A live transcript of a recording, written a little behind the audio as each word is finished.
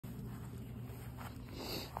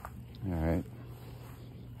All right.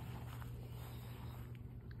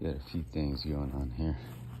 Got a few things going on here.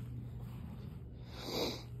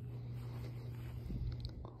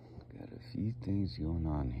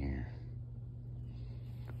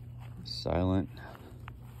 Silent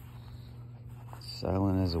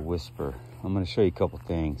as a whisper. I'm gonna show you a couple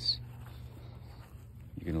things.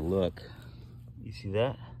 You're gonna look. You see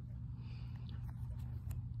that?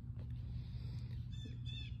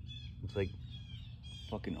 Looks like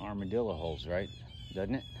fucking armadillo holes, right?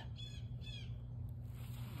 Doesn't it?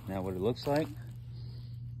 Isn't that what it looks like?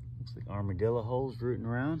 Looks like armadillo holes rooting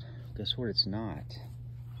around. Guess what? It's not.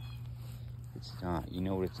 It's not. You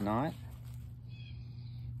know what it's not?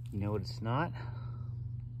 You know what it's not?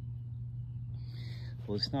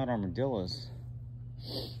 Well, it's not armadillos.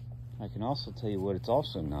 I can also tell you what it's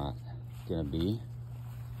also not gonna be.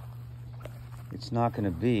 It's not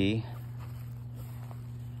gonna be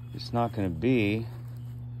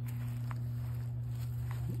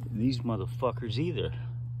these motherfuckers either.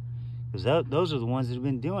 Because those are the ones that have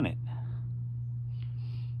been doing it.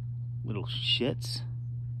 Little shits.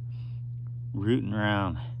 Rooting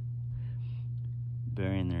around.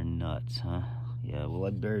 Burying their nuts, huh? Yeah, well, I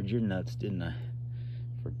buried your nuts, didn't I?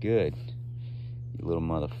 For good. You little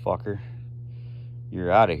motherfucker.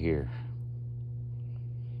 You're out of here.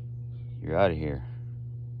 You're out of here.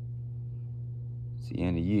 It's the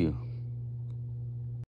end of you.